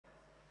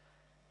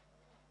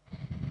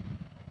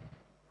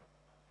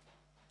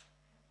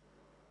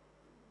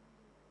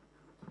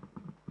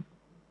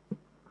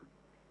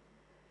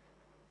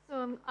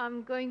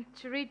I'm going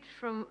to read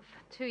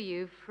to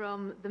you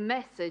from the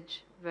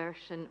Message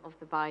version of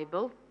the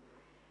Bible.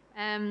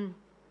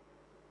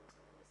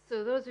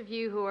 So those of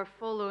you who are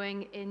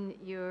following in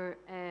your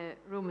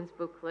Romans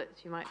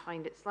booklets, you might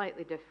find it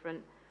slightly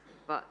different,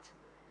 but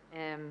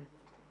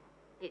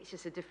it's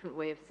just a different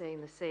way of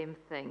saying the same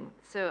thing.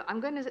 So I'm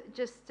going to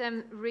just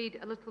read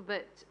a little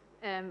bit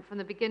from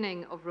the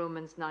beginning of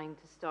Romans 9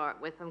 to start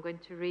with. I'm going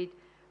to read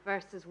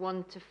verses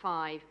 1 to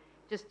 5,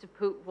 just to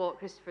put what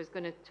Christopher is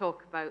going to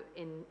talk about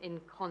in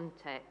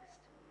context,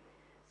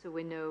 so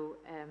we know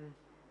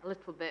a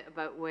little bit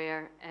about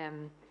where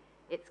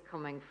it's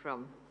coming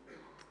from.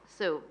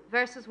 So,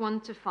 verses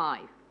 1 to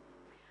 5.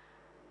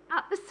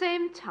 At the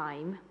same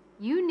time,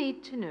 you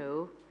need to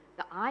know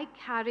that I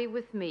carry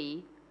with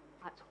me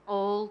at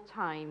all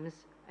times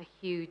a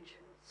huge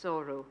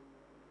sorrow.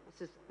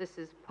 This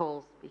is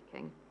Paul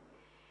speaking.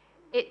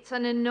 It's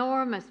an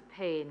enormous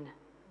pain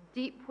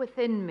deep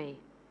within me,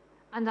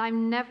 and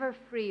I'm never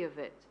free of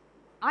it.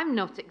 I'm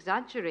not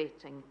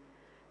exaggerating.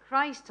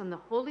 Christ and the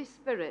Holy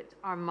Spirit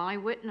are my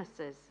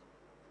witnesses.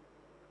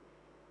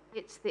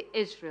 It's the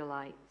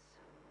Israelites.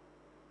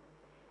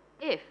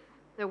 If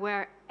there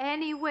were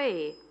any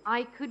way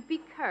I could be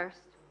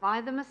cursed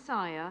by the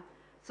Messiah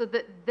so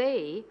that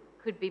they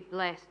could be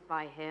blessed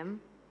by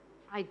him,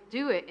 I'd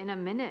do it in a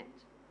minute.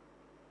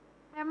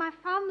 They're my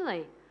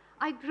family.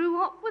 I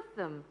grew up with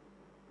them.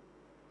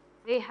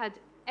 They had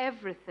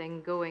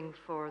everything going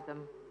for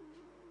them.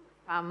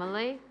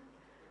 Family,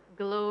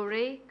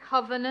 glory,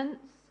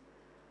 covenants,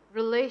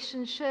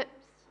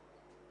 relationships,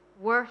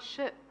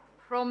 worship,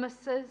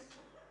 promises,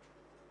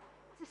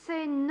 to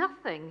say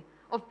nothing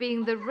of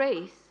being the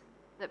race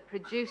that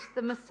produced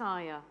the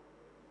Messiah,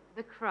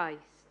 the Christ,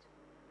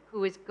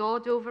 who is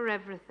God over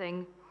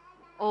everything,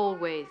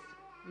 always,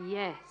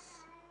 yes.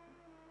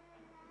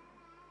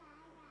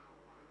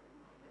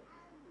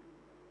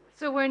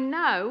 So we're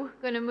now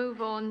going to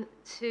move on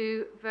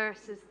to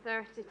verses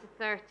 30 to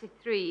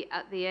 33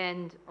 at the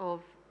end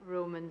of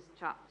Romans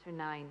chapter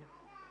 9.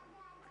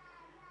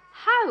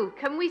 How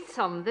can we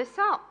sum this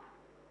up?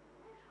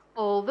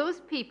 All those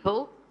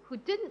people who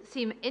didn't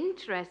seem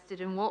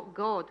interested in what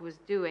God was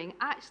doing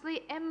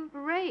actually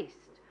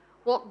embraced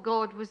what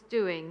God was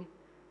doing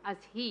as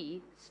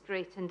he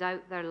straightened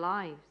out their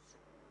lives.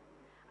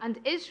 And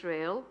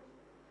Israel,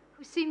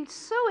 who seemed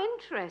so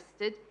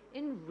interested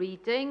in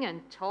reading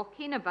and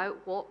talking about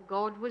what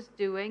God was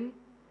doing,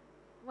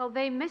 well,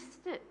 they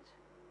missed it.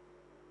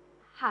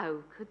 How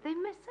could they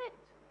miss it?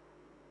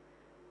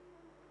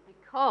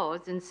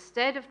 Because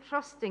instead of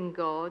trusting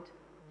God,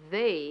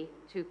 they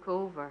took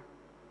over.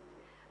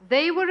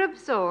 They were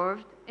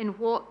absorbed in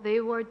what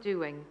they were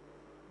doing,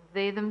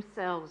 they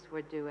themselves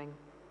were doing.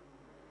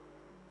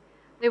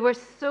 They were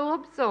so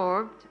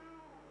absorbed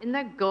in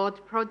their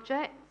God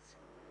projects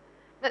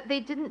that they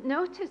didn't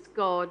notice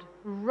God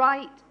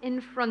right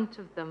in front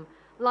of them,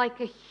 like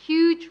a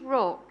huge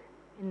rock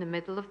in the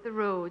middle of the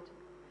road.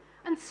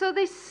 And so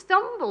they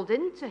stumbled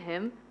into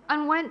him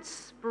and went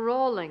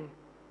sprawling.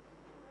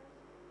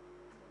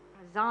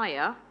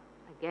 Isaiah,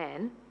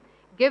 again,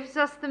 gives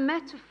us the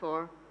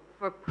metaphor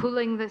for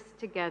pulling this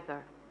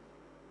together.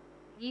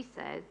 He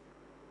says,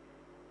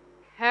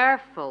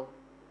 careful,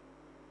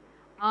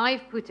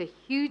 I've put a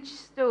huge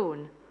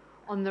stone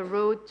on the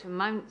road to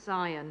Mount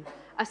Zion,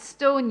 a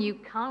stone you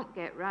can't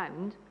get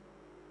round,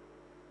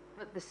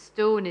 but the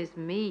stone is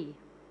me.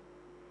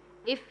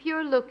 If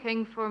you're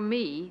looking for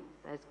me,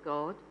 says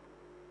God,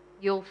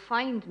 you'll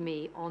find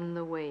me on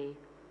the way,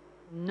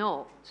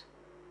 not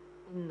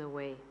in the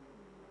way.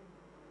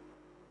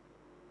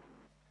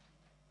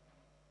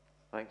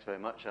 Thanks very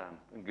much, Anne.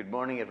 And good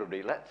morning,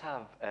 everybody. Let's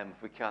have,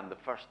 if we can, the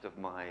first of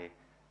my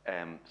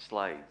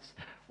slides.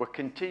 We're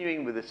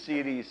continuing with a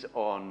series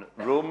on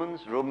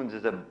Romans. Romans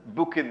is a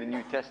book in the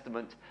New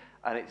Testament,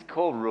 and it's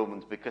called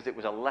Romans because it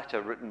was a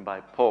letter written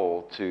by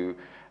Paul to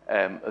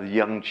a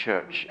young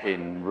church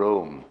in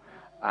Rome.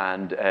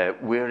 And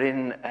we're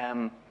in,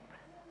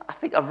 I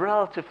think, a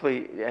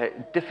relatively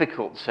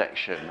difficult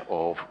section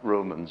of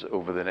Romans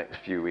over the next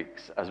few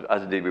weeks,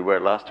 as indeed we were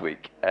last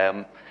week.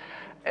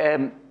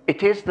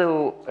 It is,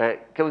 though,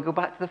 can we go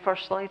back to the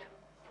first slide?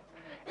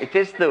 It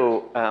is,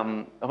 though,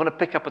 I want to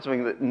pick up on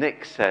something that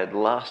Nick said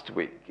last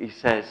week. He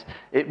says,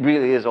 it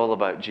really is all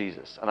about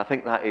Jesus. And I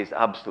think that is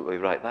absolutely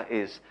right. That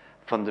is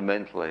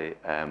fundamentally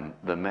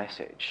the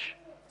message.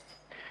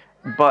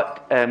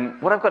 But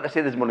what I've got to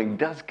say this morning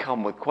does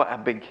come with quite a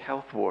big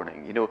health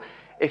warning. You know,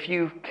 if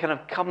you kind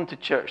of come to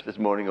church this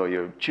morning or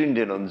you're tuned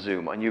in on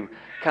Zoom and you're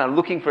kind of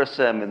looking for a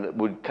sermon that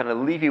would kind of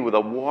leave you with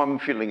a warm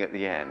feeling at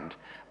the end,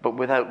 but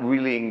without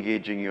really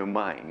engaging your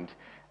mind,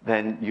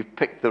 then you've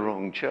picked the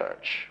wrong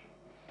church.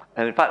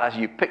 And in fact,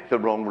 actually, you picked the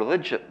wrong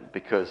religion,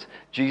 because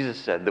Jesus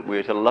said that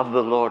we're to love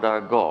the Lord our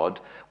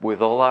God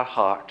with all our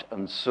heart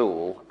and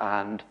soul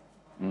and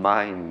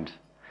mind.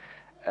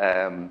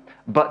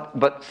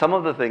 But some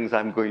of the things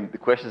the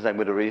questions I'm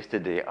going to raise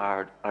today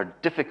are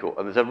difficult,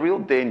 and there's a real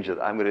danger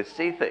that I'm going to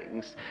say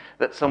things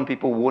that some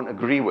people won't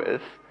agree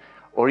with,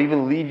 or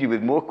even leave you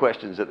with more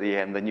questions at the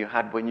end than you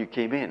had when you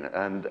came in.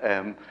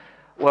 And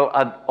Well,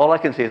 all I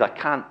can say is I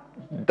can't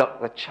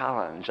duck the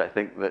challenge, I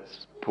think,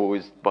 that's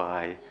posed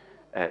by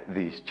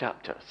these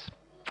chapters.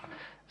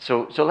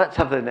 So let's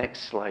have the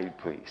next slide,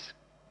 please.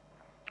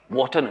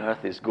 What on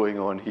earth is going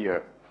on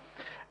here?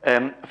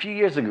 A few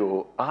years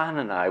ago, Anne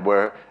and I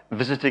were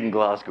visiting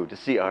Glasgow to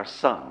see our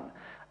son.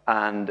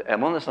 And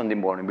on the Sunday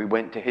morning, we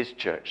went to his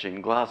church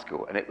in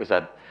Glasgow. And it was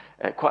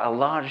quite a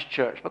large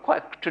church, but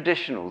quite a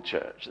traditional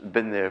church. It's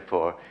been there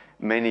for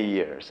many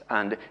years.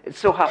 And it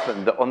so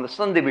happened that on the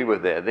Sunday we were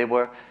there, they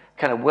were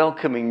kind of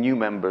welcoming new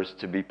members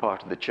to be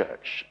part of the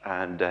church.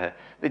 And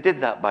they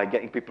did that by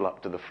getting people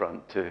up to the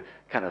front to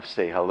kind of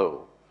say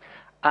hello.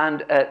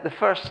 And the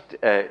first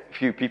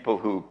few people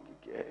who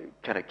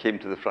kind of came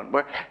to the front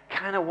were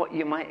kind of what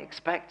you might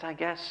expect, I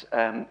guess.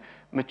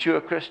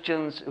 Mature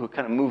Christians who were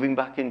kind of moving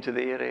back into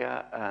the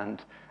area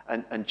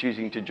and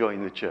choosing to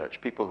join the church.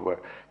 People who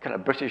were kind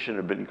of British and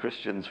had been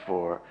Christians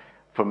for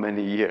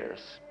many years.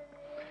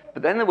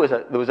 But then there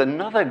was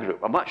another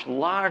group, a much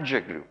larger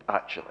group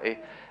actually,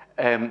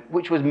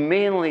 which was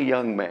mainly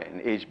young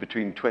men aged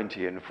between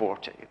 20 and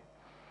 40.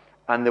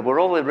 And they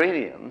were all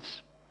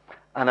Iranians,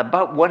 and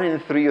about 1 in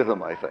 3 of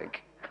them, I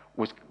think,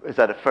 is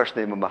had a first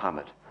name of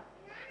Muhammad.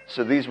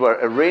 So these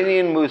were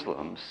Iranian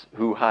Muslims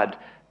who had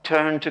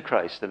turned to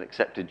Christ and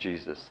accepted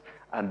Jesus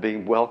and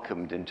being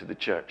welcomed into the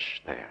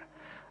church there.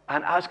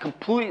 And I was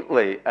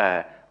completely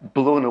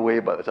blown away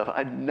by this.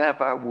 I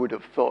never would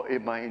have thought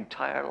in my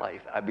entire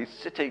life I'd be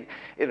sitting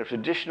in a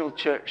traditional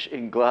church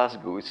in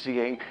Glasgow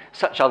seeing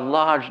such a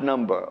large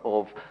number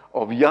of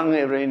young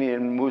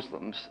Iranian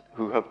Muslims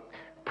who have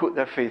put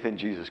their faith in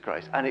Jesus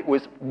Christ. And it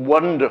was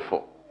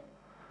wonderful.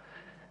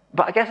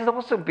 But I guess it'd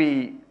also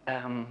be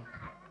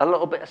a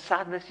little bit of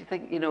sadness, you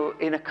think,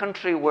 in a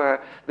country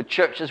where the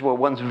churches were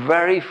once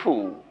very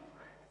full,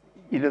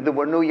 there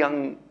were no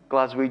young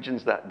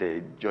Glaswegians that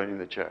day joining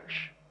the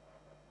church.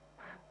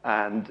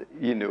 And,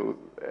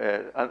 and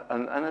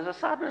there's a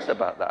sadness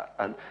about that.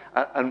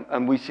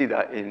 And we see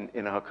that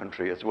in our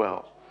country as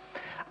well.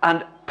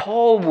 And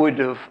Paul would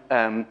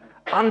have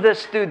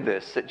understood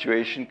this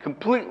situation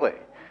completely,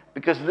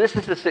 because this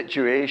is the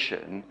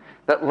situation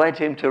that led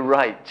him to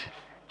write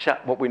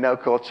what we now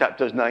call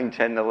chapters 9,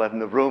 10, and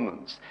 11 of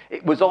Romans.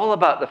 It was all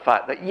about the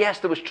fact that, yes,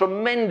 there was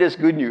tremendous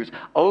good news.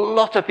 A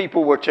lot of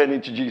people were turning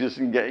to Jesus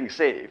and getting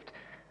saved.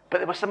 But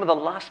they were some of the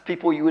last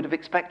people you would have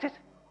expected.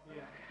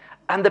 Yeah.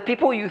 And the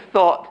people you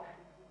thought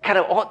kind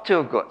of ought to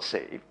have got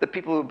saved, the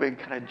people who have been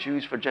kind of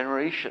Jews for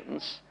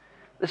generations,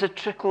 there's a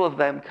trickle of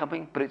them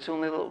coming, but it's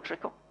only a little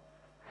trickle.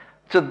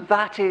 So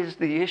that is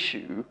the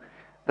issue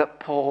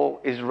that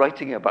Paul is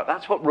writing about.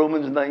 That's what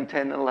Romans 9,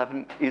 10, and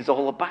 11 is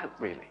all about,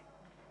 really.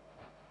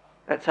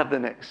 Let's have the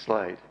next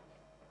slide.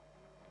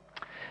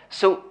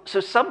 So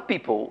some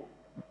people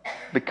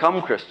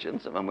become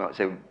Christians, and I might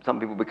say some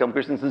people become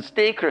Christians and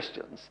stay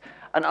Christians,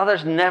 and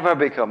others never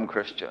become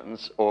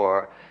Christians,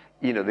 or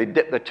they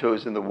dip their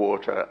toes in the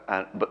water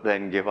but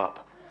then give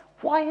up.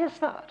 Why is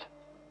that?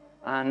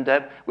 And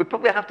we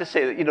probably have to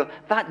say that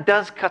that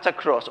does cut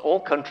across all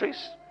countries.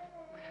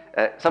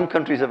 Some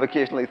countries have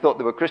occasionally thought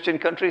they were Christian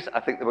countries. I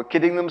think they were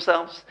kidding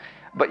themselves.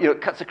 But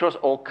it cuts across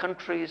all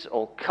countries,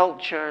 all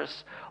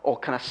cultures, all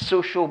kind of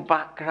social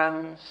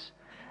backgrounds.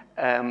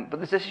 But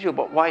there's this issue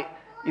about why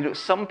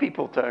some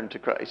people turn to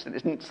Christ, and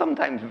it's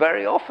sometimes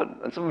very often.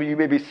 And some of you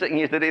may be sitting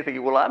here today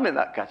thinking, well, I'm in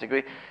that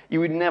category.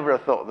 You would never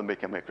have thought of them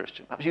becoming a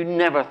Christian. Perhaps you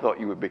never thought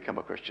you would become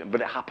a Christian,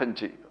 but it happened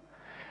to you.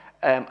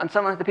 And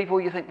sometimes the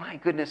people you think, my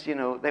goodness,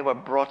 they were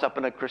brought up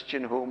in a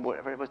Christian home,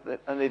 whatever it was,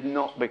 and they've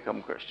not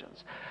become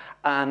Christians.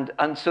 And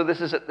so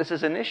this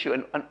is an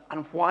issue.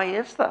 And why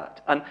is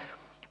that?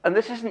 And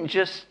this isn't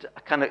just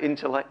a kind of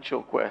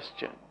intellectual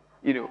question.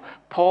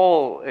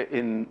 Paul,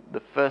 in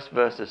the first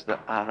verses that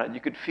I read,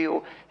 you could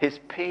feel his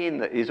pain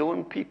that his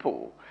own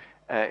people,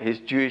 his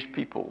Jewish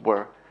people,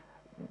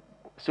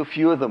 so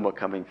few of them were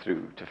coming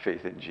through to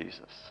faith in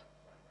Jesus.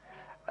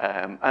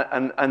 And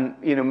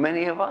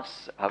many of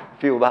us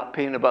feel that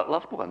pain about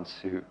loved ones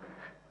who,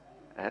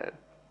 are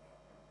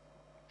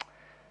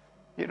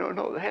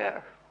not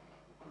there.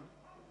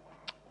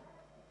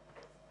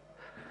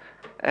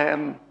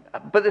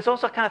 But there's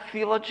also a kind of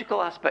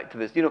theological aspect to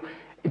this.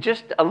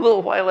 Just a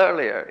little while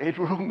earlier in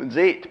Romans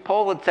 8,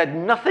 Paul had said,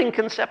 nothing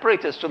can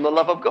separate us from the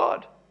love of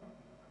God.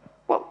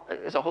 Well,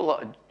 there's a whole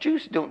lot of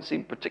Jews who don't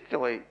seem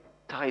particularly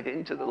tied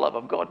into the love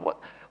of God.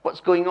 What's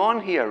going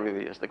on here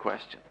really is the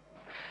question.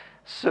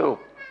 So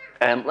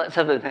let's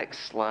have the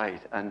next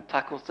slide and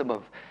tackle some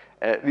of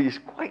these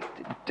quite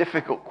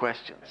difficult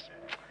questions.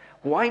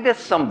 Why does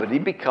somebody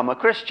become a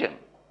Christian?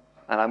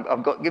 And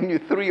I've given you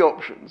 3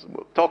 options.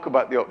 We'll talk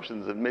about the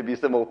options and maybe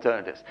some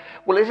alternatives.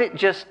 Well, is it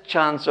just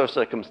chance or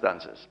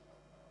circumstances?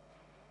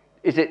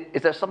 Is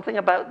there something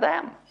about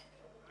them?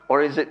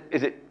 Or is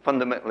it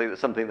fundamentally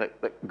something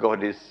that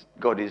God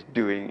is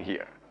doing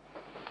here?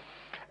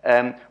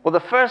 Well, the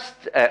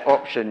first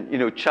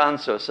option,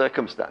 chance or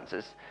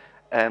circumstances,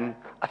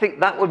 I think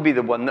that would be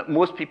the one that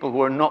most people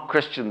who are not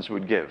Christians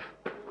would give.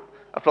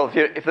 After all,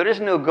 if there is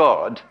no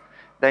God,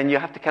 then you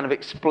have to kind of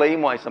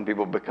explain why some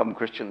people become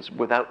Christians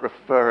without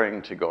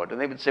referring to God. And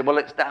they would say, well,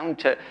 it's down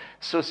to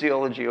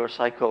sociology or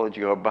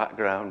psychology or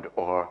background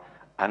or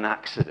an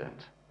accident.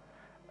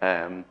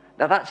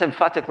 Now, that's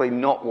emphatically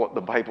not what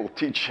the Bible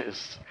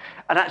teaches.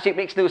 And actually, it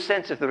makes no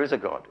sense if there is a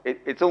God.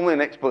 It's only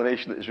an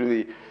explanation that is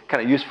really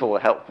kind of useful or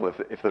helpful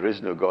if there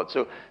is no God.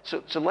 So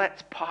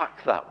let's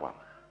park that one.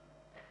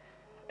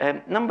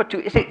 Number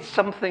two, is it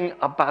something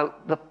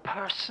about the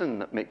person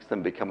that makes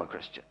them become a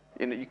Christian?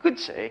 You know, you could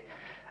say,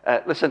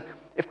 listen,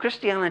 if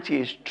Christianity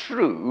is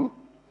true,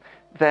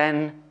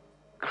 then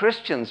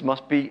Christians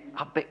must be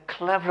a bit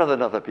cleverer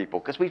than other people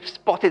because we've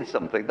spotted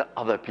something that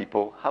other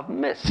people have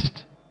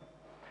missed.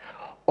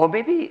 Or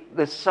maybe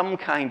there's some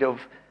kind of,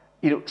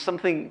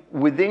 something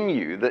within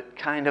you that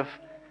kind of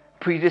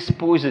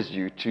predisposes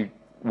you to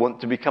want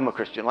to become a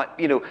Christian. Like,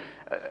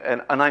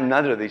 and I'm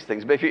neither of these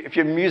things, but if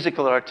you're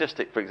musical or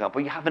artistic, for example,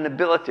 you have an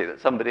ability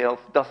that somebody else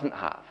doesn't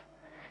have.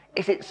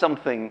 Is it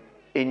something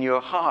in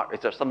your heart? Is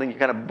there something you're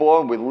kind of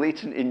born with,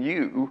 latent in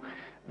you,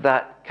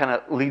 that kind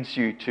of leads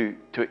you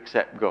to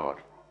accept God?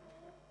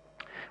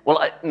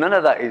 Well, none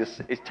of that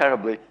is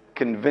terribly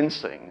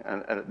convincing.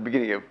 And at the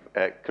beginning of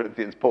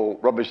Corinthians, Paul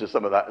rubbishes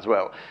some of that as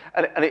well.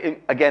 And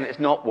again, it's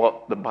not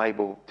what the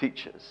Bible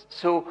teaches.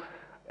 So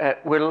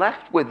we're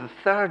left with the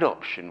third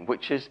option,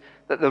 which is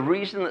that the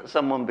reason that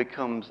someone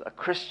becomes a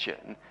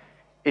Christian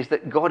is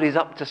that God is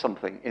up to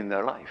something in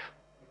their life.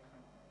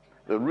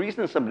 The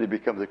reason somebody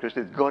becomes a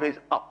Christian is God is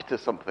up to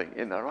something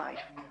in their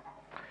life.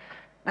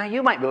 Now,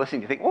 you might be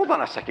listening to think, hold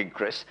on a second,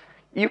 Chris.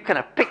 You kind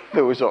of picked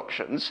those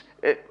options.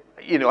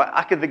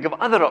 I can think of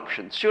other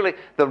options. Surely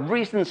the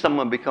reason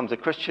someone becomes a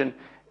Christian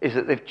is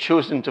that they've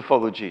chosen to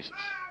follow Jesus.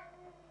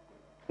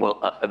 Well,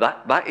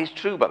 that is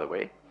true, by the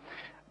way.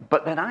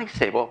 But then I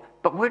say, well,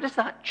 but where does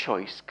that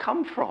choice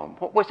come from?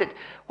 What was it?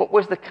 What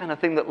was the kind of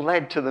thing that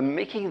led to them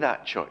making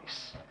that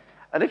choice?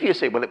 And if you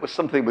say, well, it was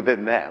something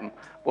within them,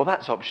 well,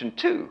 that's option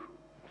two.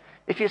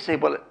 If you say,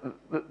 well,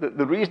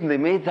 the reason they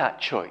made that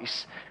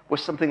choice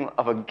was something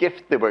of a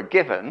gift they were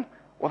given,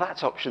 well,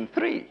 that's option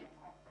three.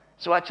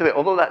 So actually,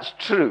 although that's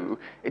true,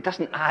 it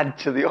doesn't add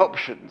to the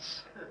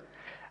options.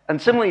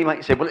 And similarly, you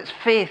might say, well, it's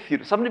faith.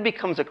 Somebody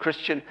becomes a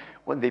Christian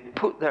when they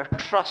put their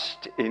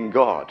trust in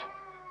God.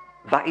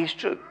 That is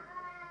true.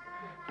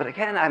 But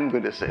again, I'm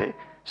going to say,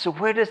 so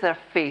where does their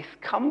faith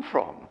come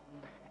from?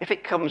 If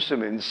it comes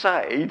from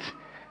inside,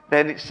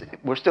 then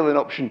we're still in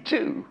option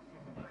two.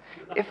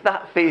 If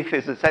that faith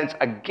is, in a sense,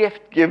 a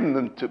gift given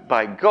them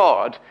by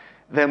God,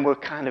 then we're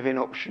kind of in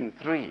option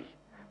three,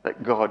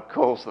 that God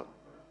calls them.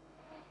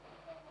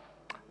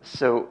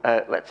 So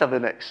let's have the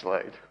next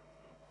slide.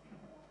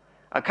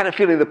 I'm kind of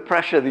feeling the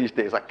pressure these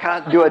days. I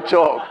can't do a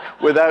talk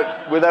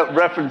without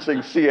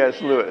referencing C.S.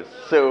 Lewis.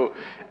 So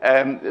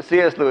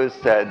C.S. Lewis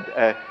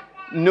said,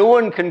 no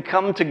one can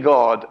come to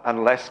God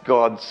unless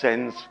God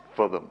sends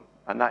for them.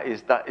 And that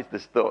is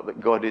this thought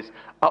that God is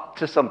up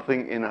to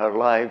something in our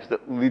lives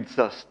that leads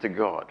us to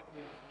God.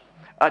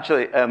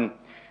 Actually,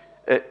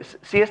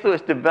 C.S.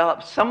 Lewis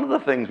developed some of the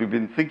things we've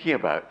been thinking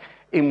about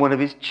in one of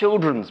his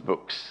children's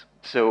books.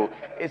 So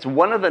it's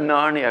one of the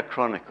Narnia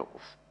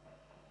Chronicles,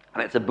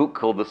 and it's a book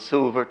called The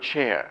Silver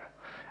Chair.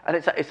 And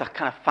it's a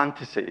kind of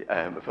fantasy,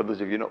 for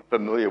those of you not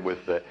familiar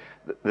with the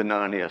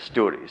Narnia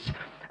stories.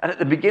 And at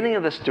the beginning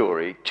of the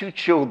story, two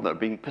children are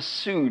being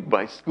pursued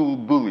by school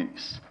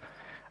bullies.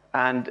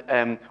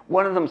 And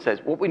one of them says,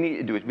 what we need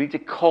to do is we need to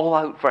call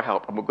out for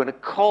help. And we're going to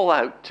call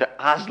out to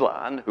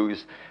Aslan,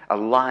 who's a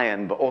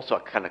lion, but also a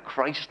kind of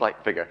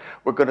Christ-like figure.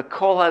 We're going to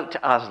call out to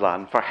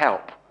Aslan for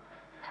help.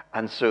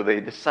 And so they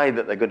decide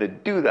that they're going to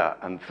do that.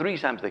 And 3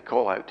 times they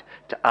call out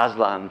to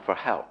Aslan for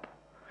help.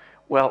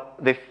 Well,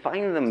 they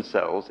find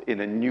themselves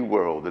in a new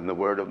world, in the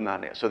world of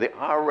Narnia. So they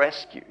are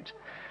rescued.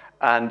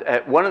 And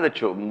one of the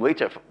children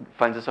later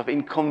finds herself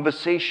in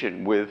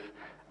conversation with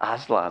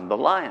Aslan, the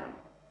lion.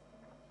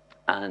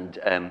 And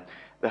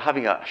they're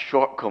having a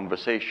short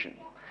conversation.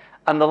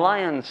 And the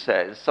lion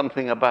says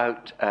something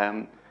about,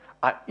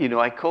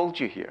 I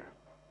called you here.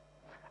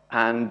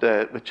 And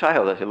the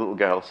child, a little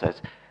girl, says,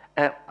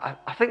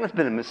 I think there's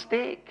been a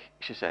mistake,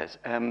 she says.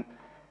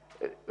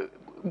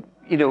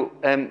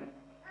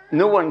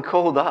 No one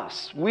called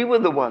us. We were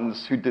the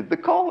ones who did the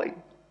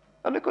calling.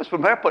 And of course,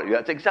 from her point of view,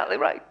 that's exactly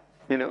right.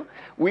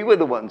 We were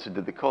the ones who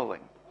did the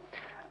calling.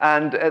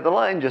 And the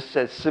lion just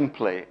says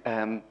simply,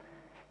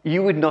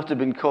 you would not have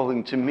been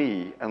calling to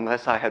me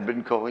unless I had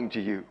been calling to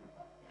you.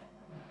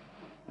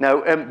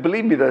 Now,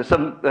 believe me, there's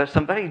some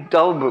very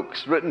dull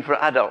books written for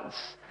adults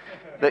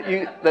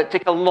that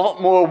take a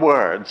lot more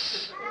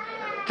words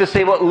to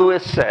say what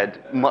Lewis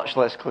said much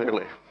less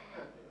clearly.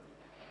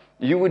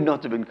 You would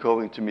not have been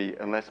calling to me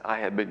unless I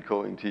had been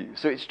calling to you.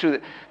 So it's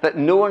true that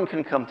no one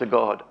can come to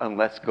God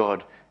unless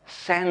God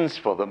sends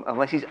for them,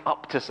 unless he's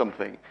up to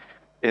something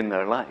in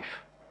their life.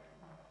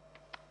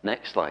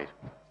 Next slide.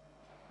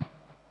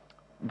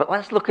 But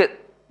let's look at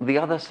the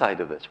other side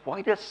of this.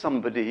 Why does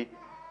somebody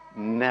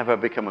never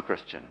become a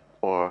Christian?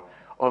 Or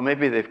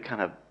maybe they've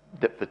kind of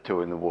dipped the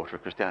toe in the water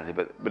of Christianity,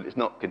 but it's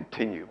not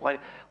continued.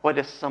 Why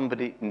does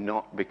somebody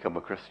not become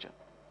a Christian?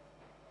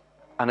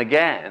 And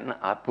again,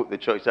 I put the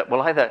choice up,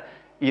 well, either,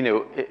 in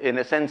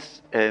a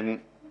sense,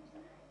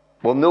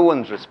 well, no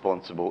one's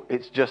responsible,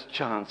 it's just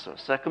chance or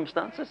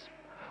circumstances.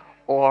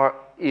 Or,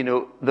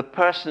 the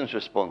person's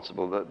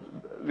responsible,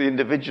 the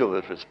individual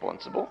is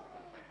responsible.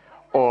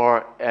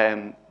 Or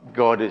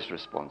God is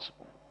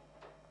responsible.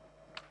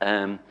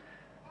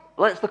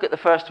 Let's look at the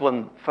first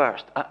one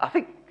first. I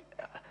think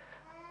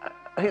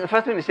the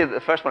first thing to say that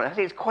the first one, I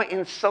think it's quite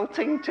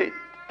insulting to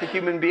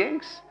human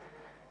beings.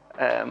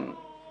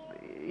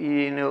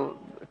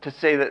 To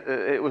say that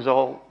it was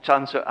all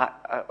chance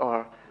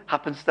or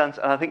happenstance.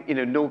 And I think,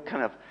 no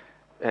kind of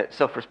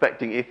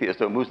self-respecting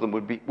atheist or Muslim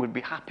would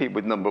be happy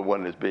with number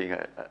one as being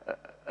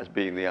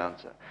the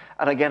answer.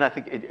 And again, I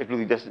think it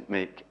really doesn't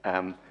make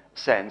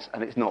sense,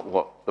 and it's not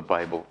what the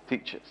Bible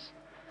teaches.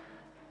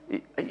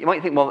 You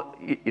might think, well,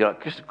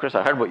 Chris,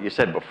 I heard what you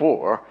said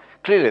before.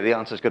 Clearly, the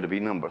answer is going to be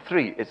number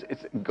three.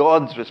 It's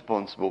God's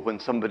responsible when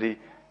somebody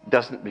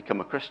doesn't become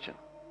a Christian.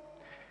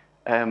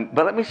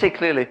 But let me say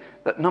clearly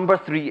that number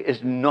three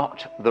is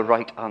not the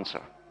right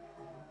answer.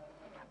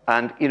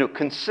 And,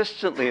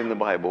 consistently in the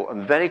Bible,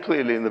 and very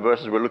clearly in the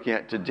verses we're looking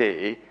at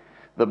today,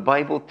 the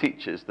Bible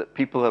teaches that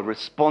people are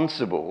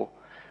responsible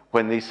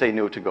when they say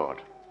no to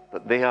God.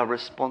 That they are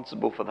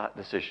responsible for that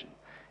decision.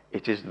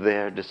 It is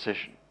their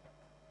decision.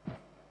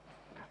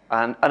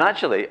 And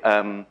actually,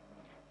 I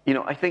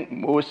think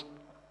most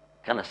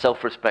kind of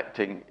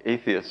self-respecting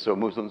atheists or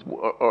Muslims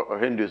or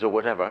Hindus or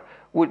whatever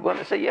would want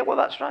to say, yeah, well,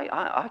 that's right.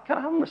 I kind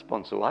of am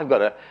responsible. I've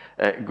got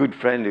a good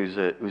friend who's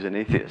an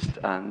atheist,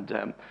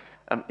 and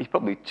he's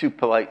probably too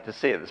polite to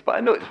say this, but I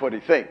know it's what he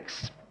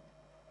thinks.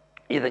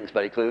 He thinks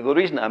very clearly, the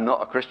reason I'm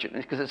not a Christian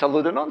is because it's a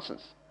load of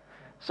nonsense.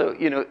 So,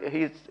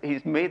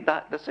 he's made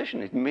that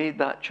decision. He's made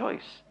that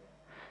choice.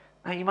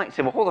 Now, you might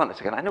say, well, hold on a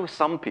second. I know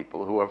some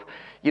people who are,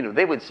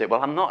 they would say,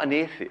 well, I'm not an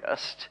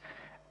atheist.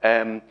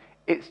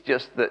 It's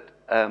just that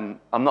I'm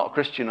not a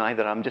Christian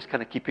either. I'm just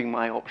kind of keeping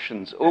my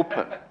options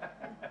open.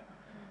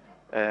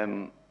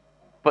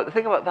 But the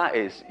thing about that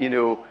is,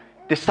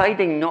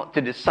 deciding not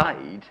to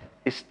decide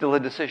is still a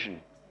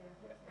decision.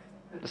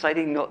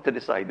 Deciding not to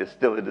decide is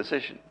still a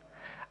decision.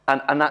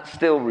 And that's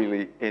still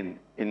really in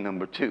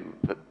number two,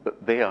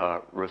 that they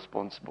are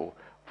responsible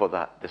for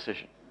that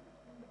decision.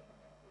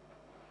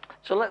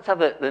 So let's have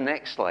the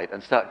next slide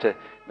and start to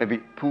maybe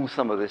pull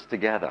some of this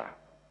together.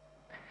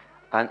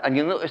 And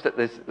you'll notice that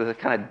there's a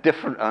kind of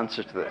different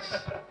answer to this.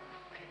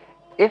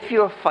 If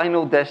your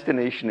final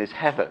destination is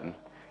heaven,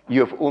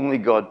 you have only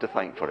God to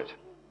thank for it.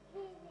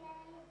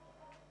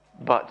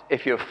 But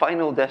if your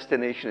final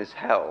destination is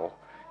hell,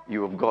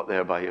 you have got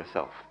there by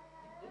yourself.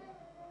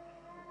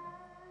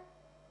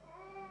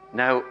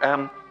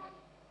 Now,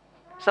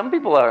 some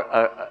people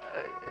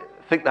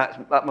think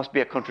that must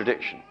be a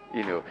contradiction.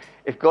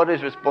 If God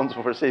is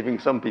responsible for saving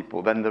some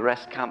people, then the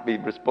rest can't be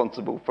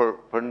responsible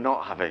for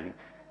not having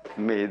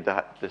made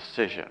that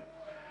decision.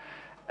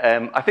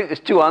 I think there's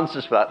two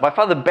answers for that. By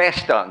far the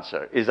best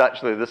answer is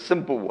actually the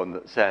simple one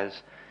that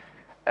says,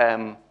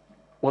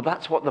 well,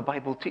 that's what the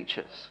Bible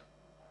teaches.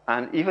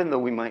 And even though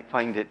we might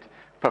find it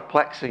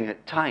perplexing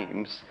at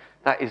times,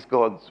 that is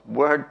God's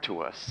word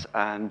to us,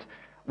 and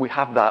we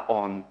have that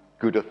on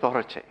good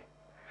authority.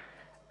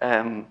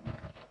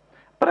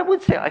 But I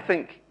would say, I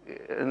think,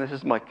 and this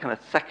is my kind of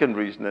second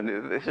reason,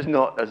 and this is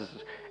not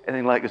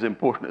anything like as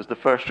important as the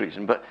first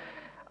reason, but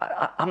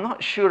I'm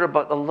not sure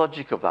about the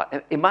logic of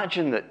that.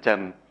 Imagine that,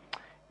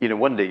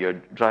 one day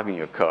you're driving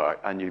your car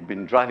and you've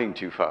been driving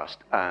too fast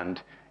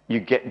and you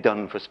get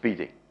done for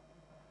speeding.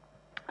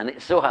 And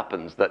it so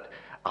happens that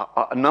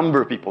a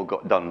number of people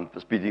got done for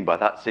speeding by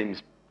that same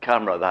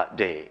camera that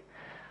day.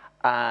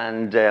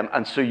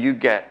 And so you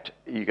get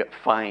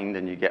fined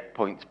and you get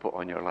points put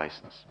on your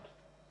license.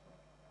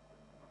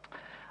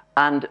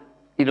 And,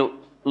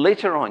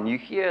 later on you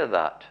hear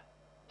that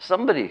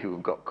somebody who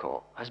got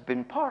caught has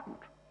been pardoned.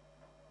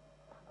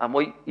 And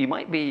well, you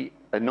might be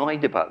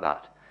annoyed about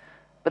that.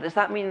 But does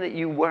that mean that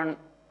you weren't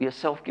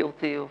yourself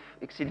guilty of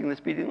exceeding the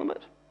speeding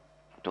limit?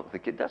 I don't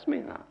think it does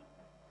mean that.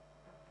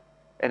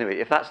 Anyway,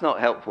 if that's not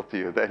helpful to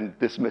you, then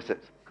dismiss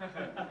it.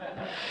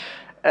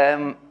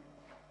 I'm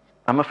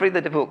afraid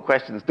the difficult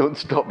questions don't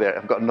stop there.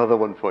 I've got another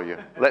one for you.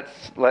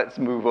 Let's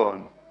move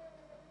on.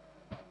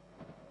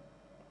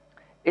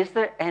 Is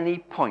there any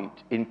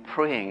point in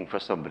praying for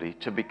somebody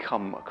to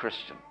become a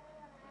Christian?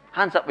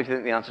 Hands up if you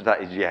think the answer to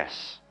that is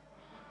yes.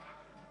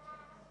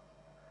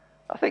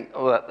 I think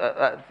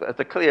that's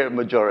a clear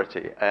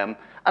majority. And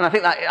I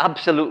think that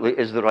absolutely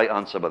is the right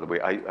answer, by the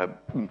way. I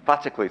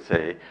emphatically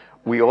say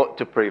we ought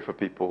to pray for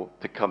people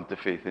to come to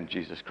faith in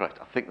Jesus Christ.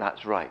 I think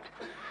that's right.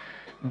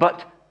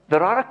 But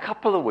there are a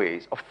couple of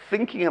ways of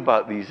thinking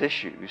about these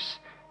issues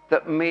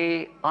that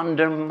may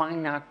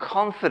undermine our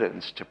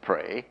confidence to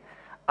pray,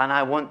 and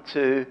I want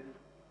to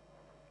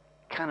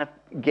kind of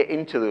get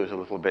into those a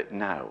little bit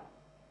now.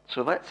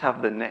 So let's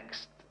have the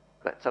next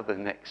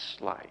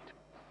slide.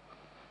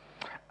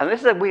 And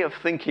this is a way of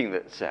thinking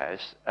that says,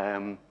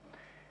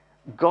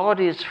 God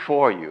is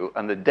for you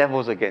and the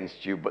devil's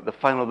against you, but the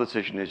final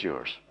decision is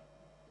yours.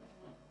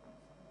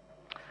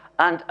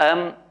 And,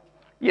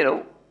 you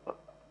know,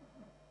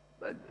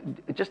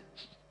 just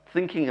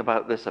thinking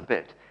about this a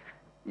bit,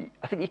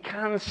 I think you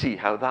can see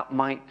how that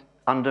might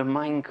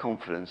undermine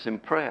confidence in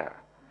prayer.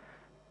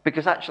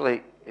 Because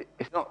actually,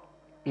 it's not,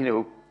 you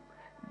know,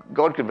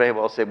 God could very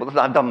well say, well, listen,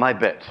 I've done my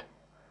bit.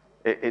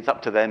 It's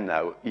up to them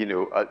now. You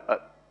know,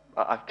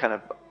 I've kind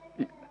of,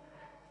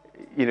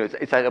 you know,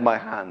 it's out of my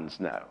hands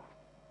now.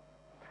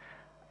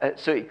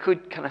 So it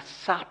could kind of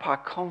sap our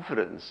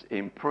confidence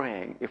in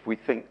praying if we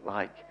think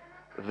like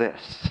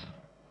this.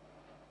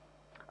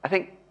 I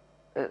think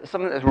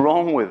something that's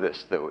wrong with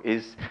this, though,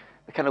 is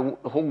the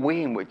whole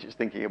way in which it's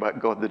thinking about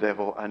God, the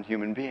devil, and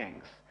human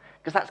beings.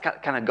 Because that's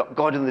kind of got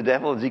God and the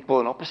devil as equal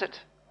and opposite.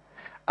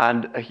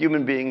 And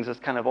human beings as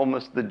kind of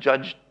almost the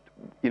judge,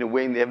 you know,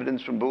 weighing the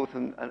evidence from both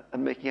and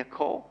making a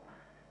call.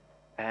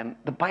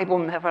 The Bible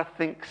never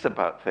thinks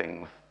about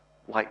things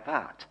like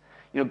that.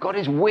 You know, God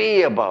is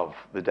way above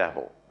the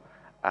devil,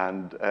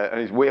 and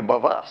he's way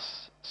above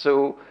us.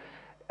 So,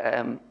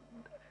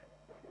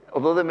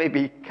 although there may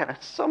be kind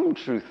of some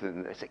truth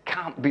in this, it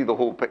can't be the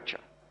whole picture.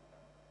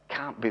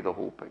 Can't be the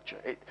whole picture.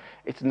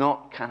 It's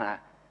not kind of,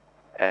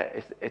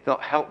 it's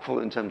not helpful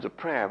in terms of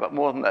prayer, but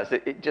more than that,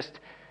 it just,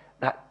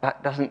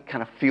 that doesn't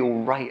kind of feel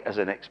right as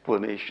an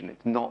explanation.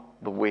 It's not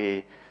the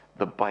way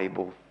the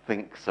Bible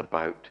thinks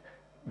about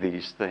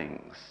these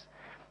things.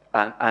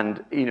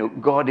 And you know,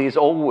 God is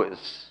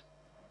always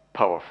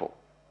powerful.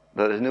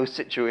 There is no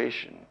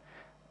situation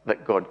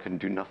that God can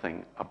do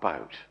nothing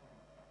about.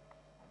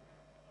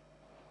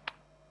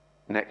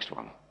 Next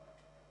one.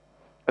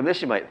 And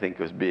this you might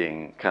think as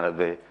being kind of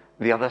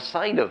the other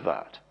side of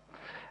that.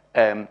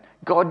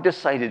 God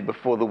decided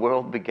before the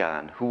world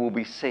began who will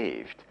be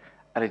saved,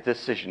 and his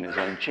decision is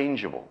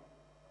unchangeable.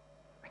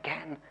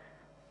 Again,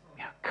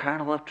 you know,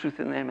 kernel of truth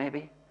in there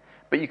maybe.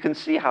 But you can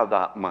see how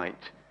that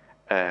might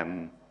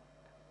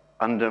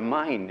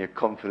undermine your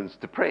confidence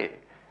to pray.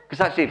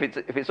 Because actually,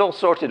 if it's all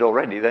sorted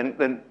already,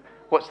 then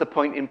what's the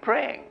point in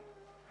praying?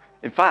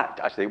 In fact,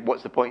 actually,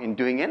 what's the point in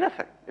doing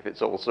anything if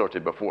it's all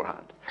sorted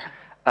beforehand?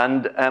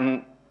 And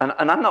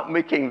I'm not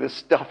making this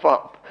stuff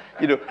up.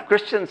 You know,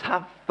 Christians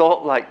have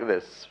thought like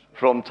this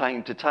from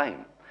time to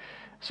time.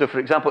 So, for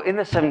example, in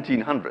the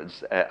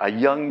 1700s, a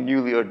young,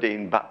 newly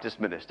ordained Baptist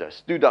minister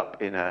stood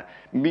up in a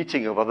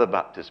meeting of other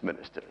Baptist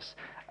ministers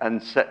and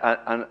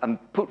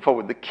put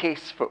forward the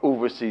case for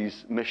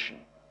overseas mission.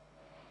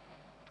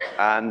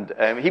 And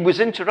he was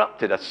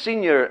interrupted. A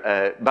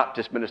senior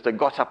Baptist minister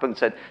got up and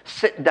said,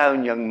 "Sit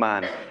down, young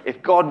man.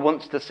 If God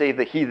wants to save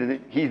the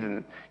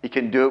heathen, he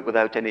can do it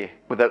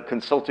without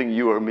consulting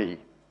you or me."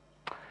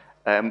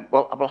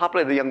 Well,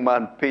 happily the young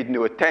man paid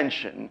no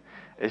attention.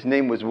 His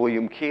name was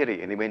William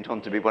Carey, and he went on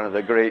to be one of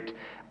the great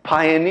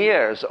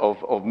pioneers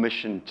of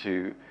mission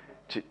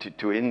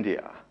to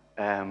India.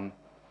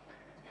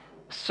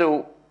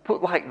 So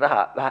put like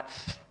that,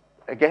 that's,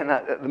 again,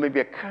 there may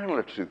be a kernel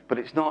of truth, but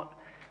it's not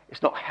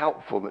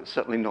helpful, and it's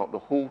certainly not the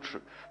whole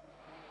truth.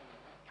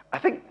 I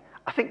think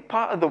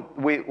part of the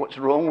way, what's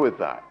wrong with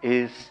that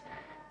is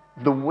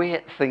the way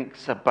it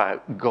thinks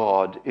about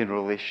God in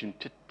relation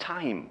to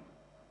time.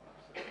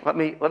 Let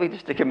me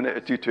just take a minute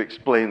or two to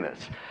explain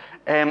this.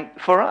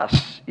 For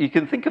us, you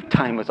can think of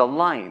time as a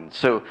line.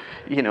 So,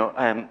 you know,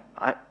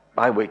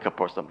 I wake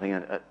up or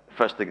something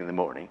first thing in the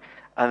morning,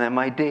 and then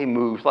my day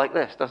moves like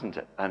this, doesn't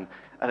it? And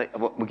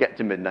we get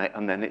to midnight,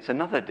 and then it's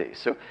another day.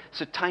 So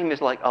time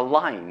is like a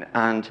line,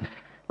 and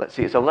let's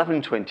see, it's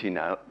 11:20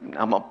 now.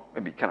 I'm up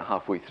maybe kind of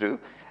halfway through,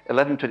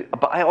 11:20.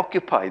 But I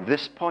occupy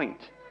this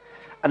point,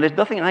 and there's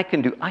nothing I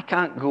can do. I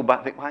can't go back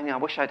and think, well, I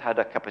wish I'd had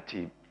a cup of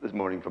tea this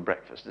morning for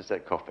breakfast instead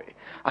of coffee.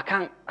 I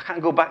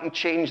can't go back and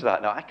change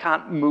that now. I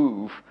can't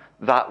move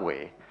that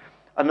way.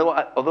 And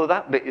although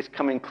that bit is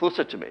coming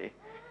closer to me,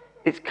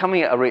 it's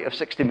coming at a rate of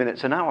 60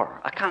 minutes an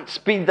hour. I can't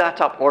speed that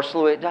up or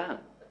slow it down.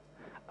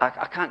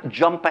 I can't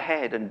jump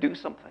ahead and do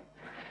something.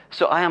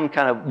 So I am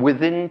kind of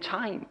within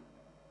time.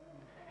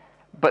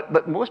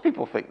 But most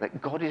people think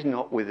that God is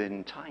not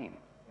within time.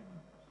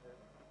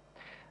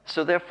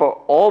 So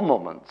therefore, all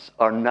moments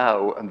are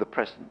now and the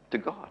present to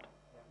God.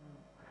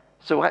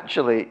 So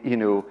actually, you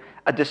know,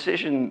 a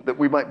decision that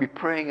we might be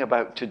praying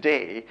about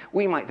today,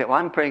 we might think, well,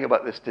 I'm praying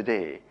about this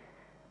today,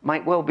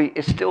 might well be,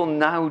 is still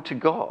now to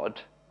God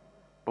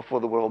before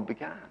the world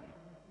began.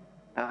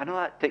 Now, I know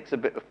that takes a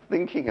bit of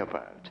thinking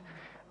about,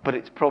 but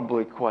it's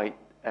probably quite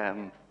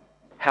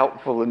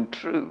helpful and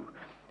true.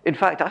 In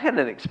fact, I had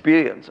an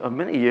experience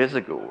many years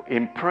ago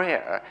in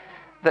prayer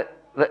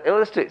that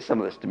illustrates some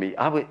of this to me.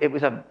 It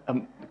was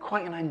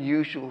quite an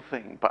unusual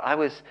thing, but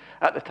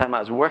at the time I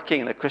was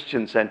working in a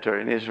Christian center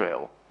in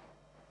Israel,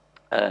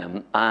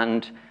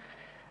 and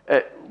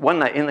one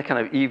night in the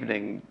kind of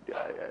evening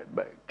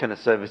kind of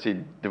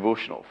servicey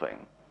devotional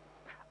thing,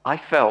 I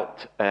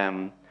felt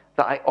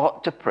that I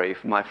ought to pray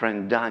for my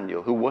friend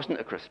Daniel, who wasn't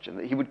a Christian,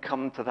 that he would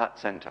come to that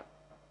center.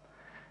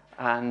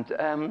 And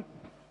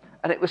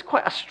it was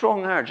quite a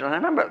strong urge. And I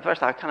remember at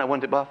first I kind of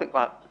wondered, well, I think,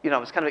 well, you know, I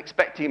was kind of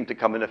expecting him to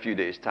come in a few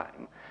days'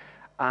 time.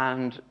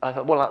 And I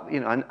thought, well,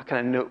 you know, I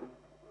kind of know.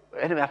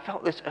 Anyway, I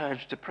felt this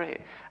urge to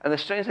pray. And the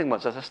strange thing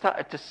was, as I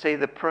started to say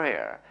the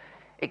prayer,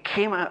 it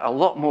came out a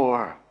lot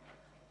more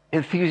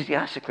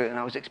enthusiastically than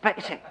I was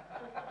expecting.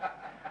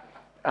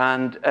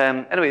 And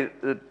anyway,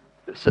 the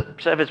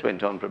service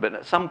went on for a bit. And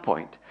at some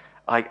point,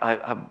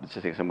 I'm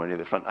sitting somewhere near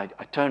the front. I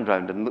turned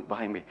around and looked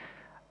behind me,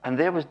 and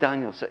there was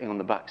Daniel sitting on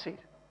the back seat.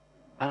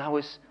 And I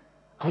was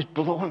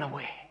blown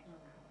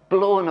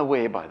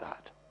away by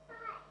that.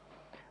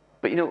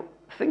 But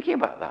thinking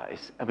about that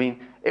is,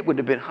 it would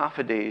have been half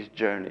a day's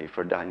journey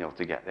for Daniel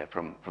to get there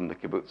from the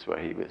kibbutz where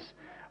he was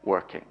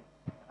working.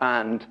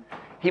 And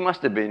he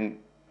must have been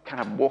kind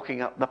of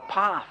walking up the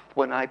path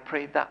when I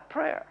prayed that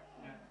prayer.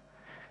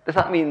 Does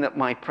that mean that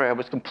my prayer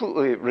was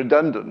completely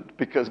redundant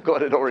because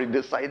God had already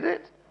decided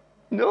it?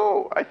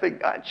 No, I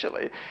think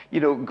actually,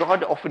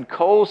 God often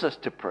calls us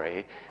to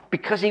pray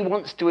because he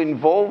wants to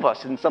involve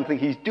us in something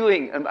he's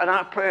doing. And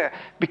our prayer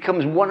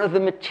becomes one of the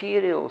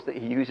materials that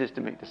he uses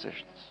to make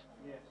decisions.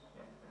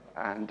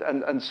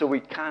 And so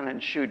we can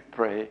and should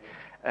pray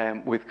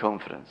with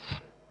confidence.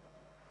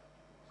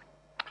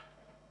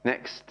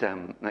 Next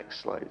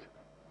slide.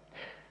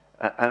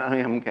 And I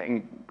am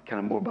getting kind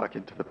of more back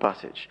into the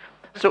passage.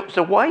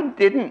 So why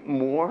didn't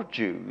more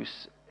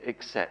Jews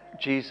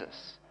accept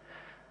Jesus?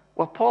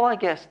 Well, Paul, I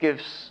guess,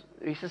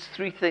 he says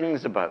three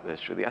things about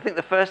this, really. I think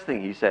the first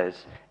thing he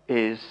says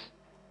is,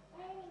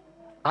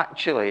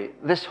 actually,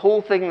 this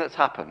whole thing that's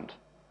happened,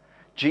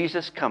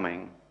 Jesus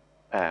coming,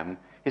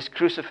 his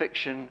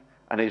crucifixion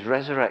and his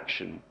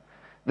resurrection,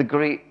 the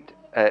great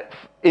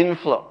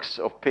influx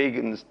of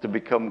pagans to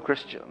become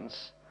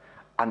Christians,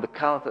 and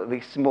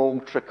the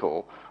small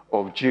trickle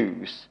of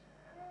Jews,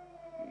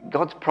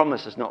 God's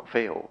promise has not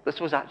failed. This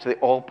was actually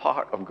all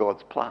part of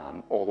God's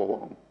plan all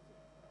along.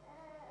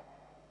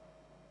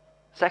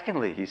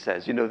 Secondly, he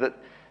says,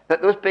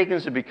 that those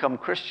pagans who become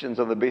Christians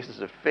on the basis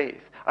of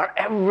faith are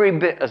every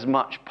bit as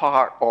much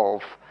part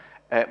of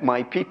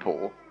my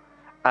people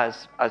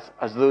as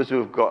those who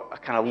have got a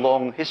kind of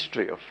long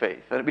history of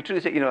faith. And it'd be true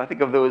to say, I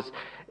think of those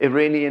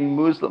Iranian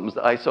Muslims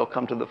that I saw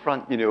come to the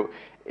front,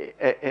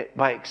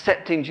 by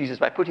accepting Jesus,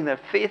 by putting their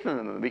faith in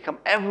him, they become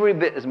every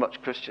bit as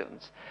much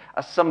Christians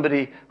as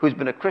somebody who's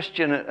been a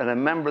Christian and a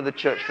member of the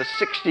church for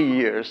 60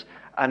 years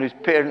and whose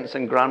parents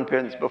and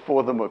grandparents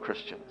before them were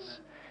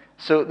Christians.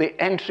 So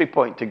the entry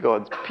point to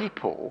God's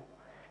people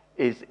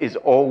is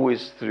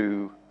always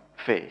through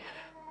faith.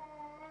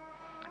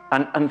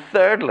 And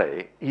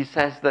thirdly, he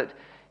says that,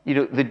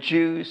 the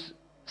Jews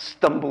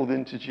stumbled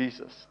into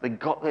Jesus. They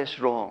got this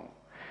wrong.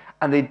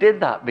 And they did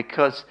that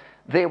because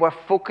they were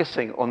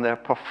focusing on their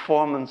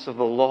performance of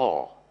the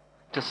law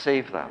to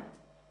save them.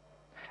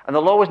 And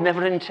the law was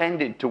never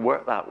intended to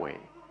work that way.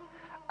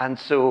 And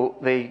so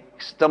they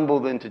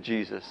stumbled into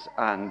Jesus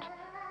and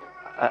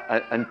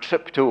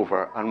tripped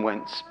over and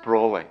went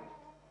sprawling.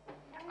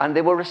 And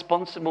they were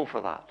responsible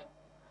for that.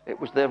 It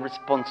was their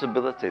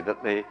responsibility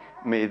that they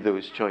made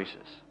those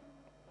choices.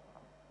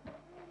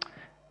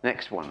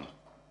 Next one.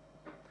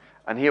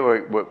 And here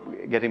we're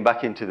getting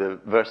back into the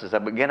verses.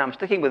 Again, I'm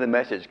sticking with the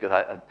message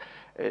because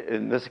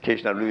in this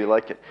occasion I really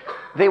like it.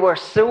 They were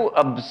so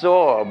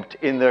absorbed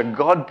in their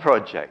God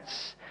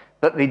projects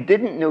that they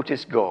didn't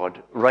notice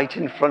God right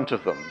in front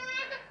of them,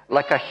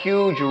 like a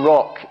huge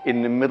rock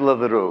in the middle of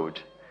the road.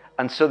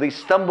 And so they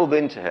stumbled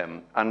into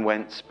him and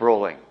went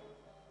sprawling.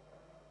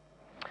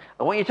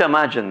 I want you to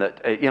imagine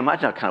that,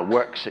 imagine a kind of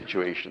work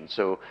situation.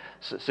 So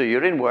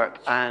you're in work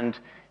and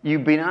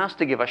you've been asked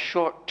to give a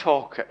short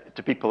talk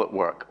to people at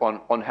work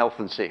on health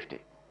and safety.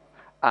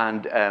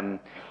 And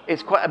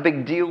it's quite a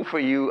big deal for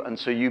you, and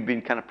so you've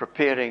been kind of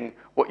preparing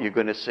what you're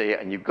going to say,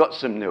 and you've got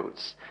some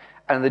notes.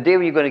 And the day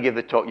when you're going to give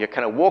the talk, you're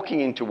kind of walking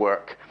into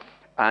work,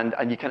 and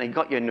you kind of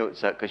got your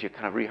notes out because you're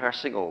kind of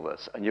rehearsing all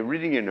this, and you're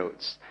reading your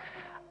notes.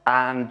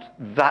 And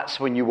that's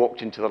when you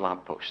walked into the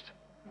lamppost.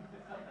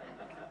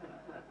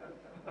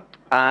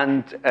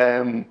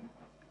 And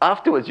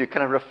afterwards, you're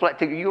kind of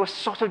reflecting. You were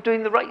sort of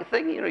doing the right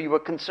thing. You were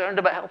concerned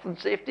about health and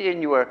safety,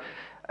 and you were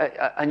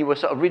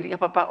sort of reading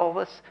up about all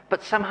this.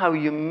 But somehow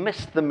you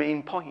missed the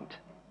main point.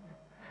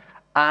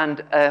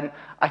 And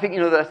I think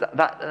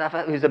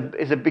that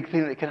is a big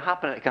thing that can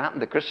happen. It can happen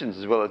to Christians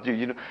as well as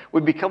you.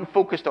 We become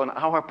focused on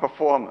our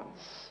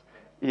performance.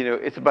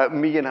 It's about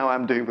me and how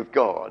I'm doing with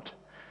God,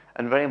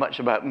 and very much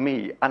about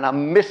me. And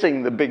I'm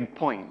missing the big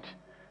point,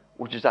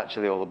 which is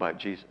actually all about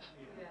Jesus.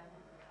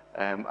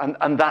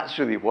 And that's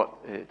really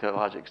what, to a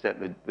large extent,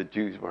 the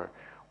Jews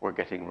were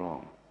getting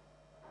wrong.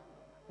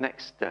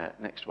 Next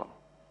one.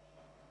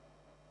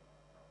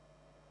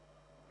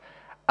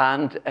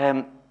 And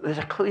there's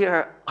a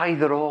clear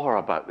either-or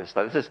about this.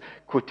 This is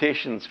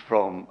quotations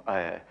from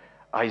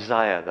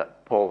Isaiah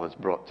that Paul has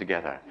brought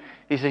together.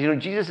 He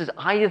says, Jesus is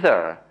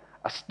either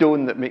a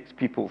stone that makes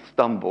people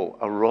stumble,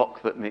 a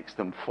rock that makes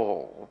them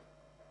fall,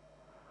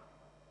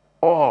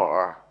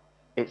 or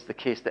it's the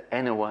case that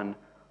anyone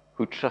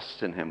who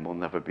trusts in him will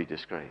never be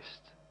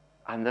disgraced.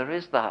 And there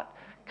is that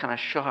kind of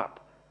sharp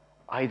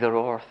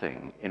either-or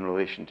thing in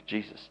relation to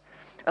Jesus.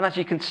 And as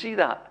you can see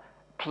that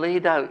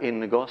played out in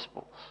the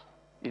Gospels,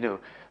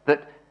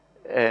 that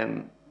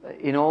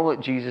in all that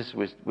Jesus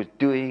was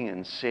doing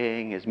and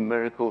saying, his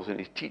miracles and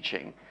his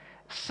teaching,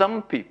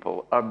 some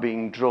people are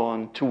being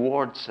drawn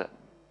towards him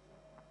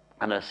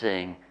and are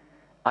saying,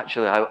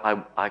 actually,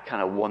 I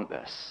kind of want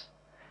this.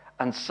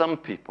 And some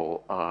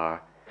people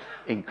are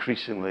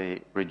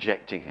increasingly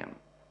rejecting him.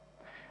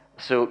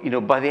 So,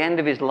 by the end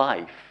of his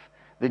life,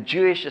 the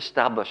Jewish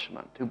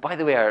establishment, who, by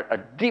the way,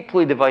 are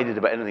deeply divided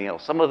about anything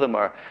else. Some of them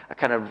are a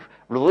kind of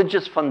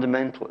religious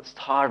fundamentalists,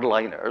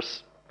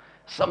 hardliners.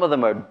 Some of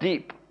them are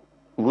deep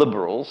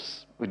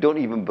liberals who don't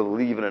even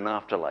believe in an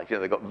afterlife.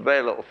 They've got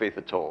very little faith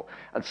at all.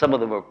 And some of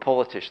them are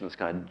politicians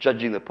kind of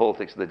judging the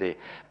politics of the day.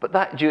 But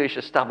that Jewish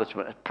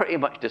establishment had pretty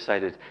much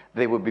decided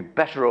they would be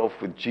better off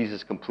with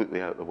Jesus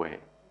completely out of the way.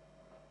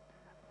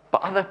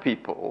 But other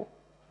people,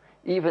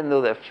 even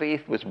though their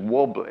faith was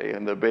wobbly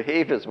and their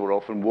behaviors were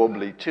often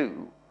wobbly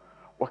too,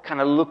 were kind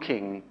of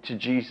looking to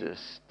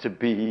Jesus to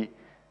be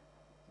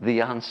the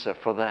answer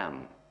for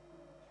them.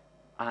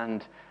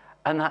 And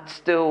that's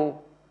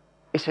still,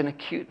 it's an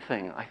acute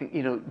thing. I think,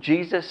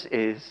 Jesus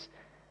is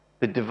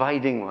the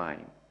dividing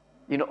line.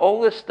 All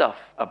this stuff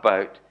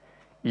about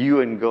you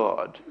and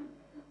God,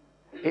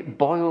 it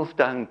boils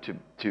down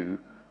to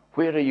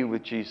where are you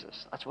with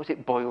Jesus? That's what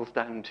it boils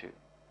down to.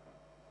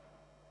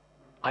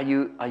 Are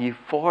you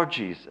for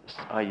Jesus?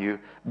 Are you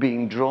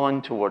being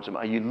drawn towards him?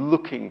 Are you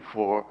looking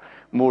for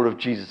more of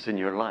Jesus in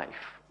your life?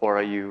 Or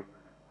are you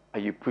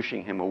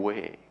pushing him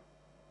away?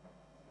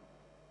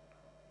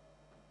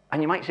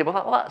 And you might say,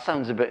 well, that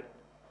sounds a bit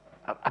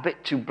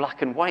too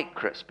black and white,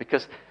 Chris,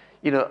 because,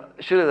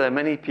 surely there are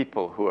many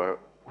people who are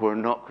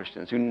not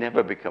Christians, who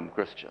never become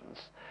Christians,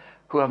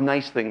 who have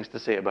nice things to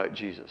say about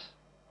Jesus.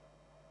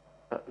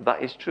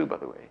 That is true, by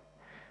the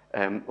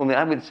way. Only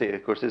I would say,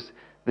 of course, is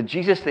the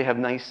Jesus they have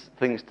nice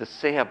things to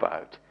say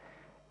about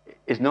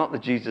is not the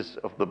Jesus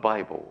of the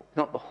Bible,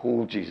 not the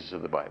whole Jesus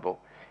of the Bible.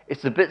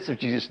 It's the bits of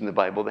Jesus in the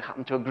Bible they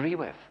happen to agree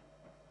with.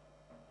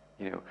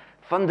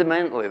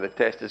 Fundamentally, the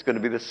test is going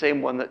to be the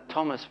same one that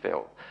Thomas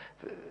failed.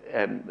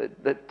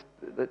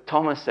 That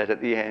Thomas said at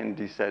the end,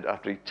 he said,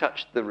 after he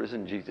touched the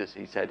risen Jesus,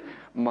 he said,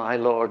 "My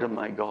Lord and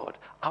my God."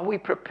 Are we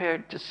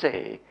prepared to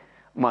say,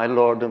 "My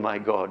Lord and my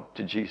God"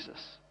 to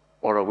Jesus?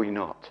 Or are we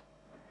not?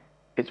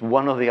 It's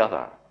one or the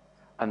other.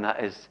 And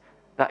that is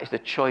the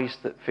choice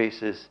that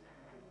faces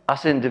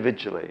us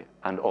individually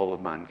and all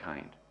of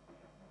mankind.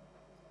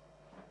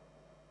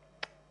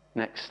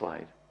 Next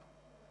slide.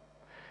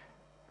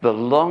 The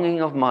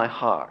longing of my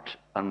heart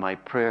and my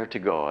prayer to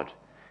God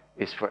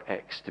is for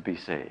X to be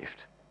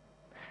saved.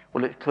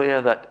 Well, it's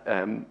clear that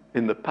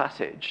in the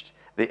passage,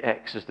 the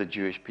X is the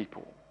Jewish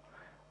people.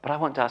 But I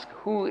want to ask,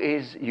 who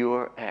is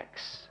your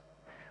X?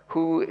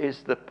 Who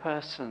is the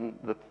person,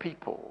 the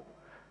people?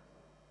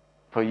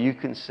 For you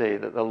can say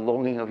that the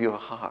longing of your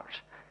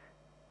heart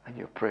and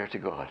your prayer to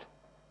God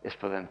is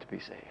for them to be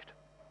saved.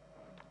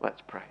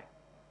 Let's pray.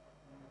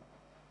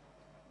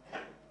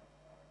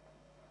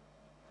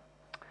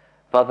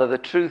 Father, the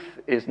truth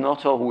is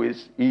not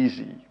always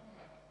easy.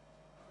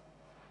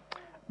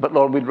 But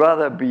Lord, we'd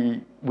rather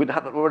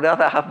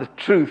have the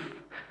truth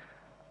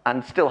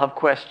and still have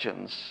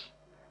questions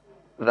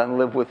than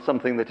live with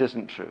something that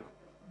isn't true.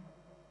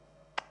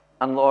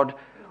 And Lord,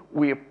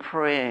 we are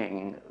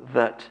praying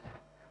that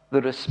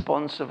the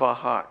response of our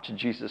heart to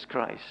Jesus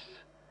Christ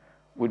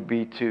would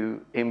be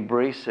to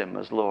embrace him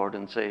as Lord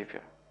and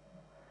Savior.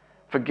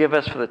 Forgive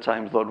us for the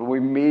times, Lord, when we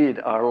made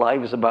our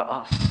lives about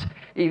us,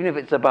 even if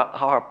it's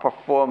about our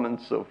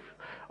performance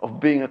of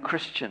being a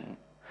Christian.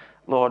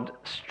 Lord,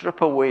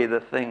 strip away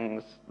the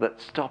things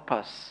that stop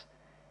us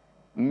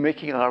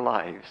making our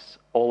lives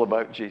all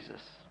about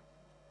Jesus.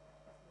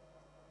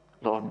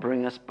 Lord,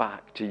 bring us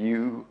back to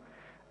you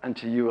and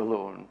to you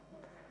alone.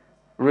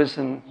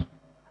 Risen,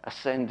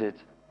 ascended,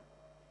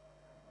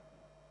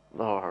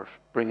 Lord,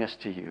 bring us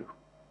to you.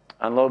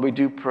 And Lord, we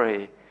do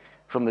pray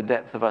from the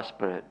depth of our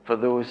spirit for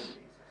those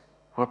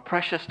who are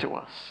precious to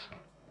us.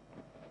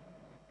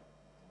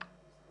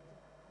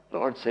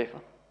 Lord, save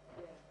them.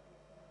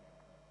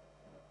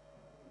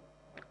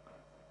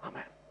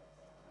 Amen.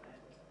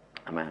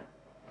 Amen.